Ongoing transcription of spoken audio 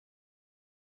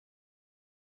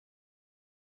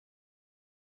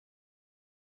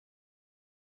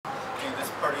this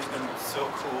party's gonna be so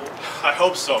cool. I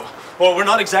hope so. Well, we're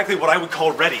not exactly what I would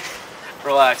call ready.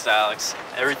 Relax, Alex.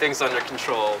 Everything's under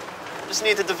control. Just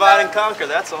need to divide and conquer,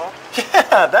 that's all.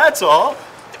 Yeah, that's all.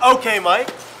 Okay, Mike,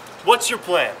 what's your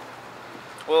plan?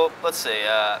 Well, let's see.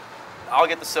 I'll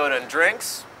get the soda and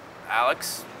drinks.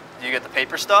 Alex, you get the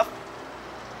paper stuff.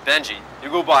 Benji, you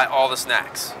go buy all the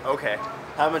snacks. Okay.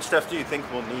 How much stuff do you think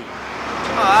we'll need?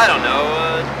 I don't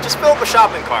know. Just fill up a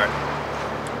shopping cart.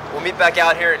 We'll meet back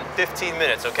out here in 15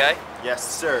 minutes, okay? Yes,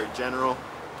 sir, General.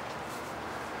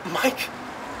 Mike,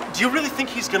 do you really think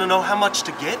he's gonna know how much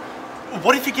to get?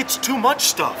 What if he gets too much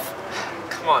stuff?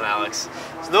 Come on, Alex.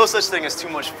 There's no such thing as too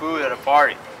much food at a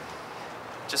party.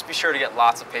 Just be sure to get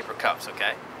lots of paper cups,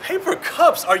 okay? Paper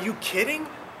cups? Are you kidding?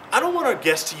 I don't want our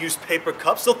guests to use paper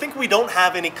cups. They'll think we don't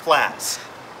have any class.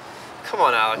 Come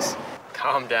on, Alex.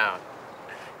 Calm down.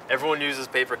 Everyone uses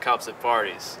paper cups at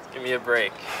parties. Give me a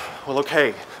break. Well,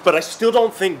 okay, but I still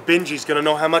don't think Benji's gonna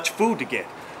know how much food to get.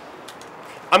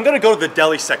 I'm gonna go to the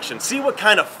deli section, see what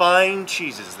kind of fine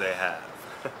cheeses they have.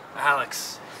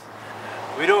 Alex,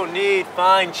 we don't need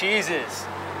fine cheeses.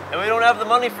 And we don't have the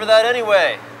money for that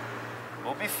anyway.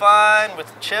 We'll be fine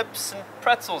with chips and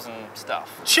pretzels and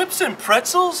stuff. Chips and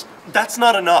pretzels? That's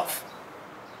not enough.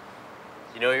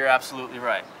 You know, you're absolutely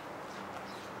right.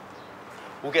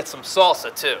 We'll get some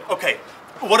salsa, too. Okay,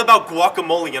 what about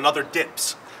guacamole and other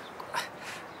dips?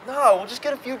 No, we'll just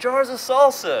get a few jars of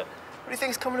salsa. What do you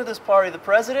think's coming to this party, the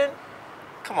president?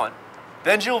 Come on,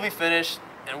 Benji will be finished,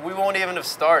 and we won't even have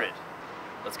started.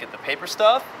 Let's get the paper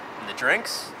stuff and the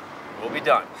drinks, and we'll be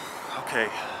done. Okay,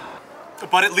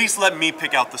 but at least let me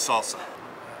pick out the salsa.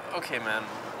 Okay, man,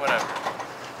 whatever.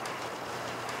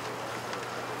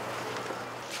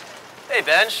 Hey,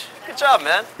 Benj, good job,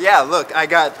 man. Yeah, look, I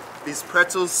got these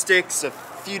pretzel sticks, a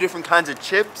few different kinds of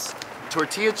chips,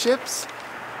 tortilla chips.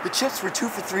 The chips were 2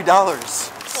 for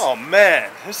 $3. Oh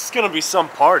man, this is gonna be some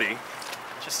party.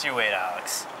 Just you wait,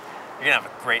 Alex. You're gonna have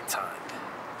a great time.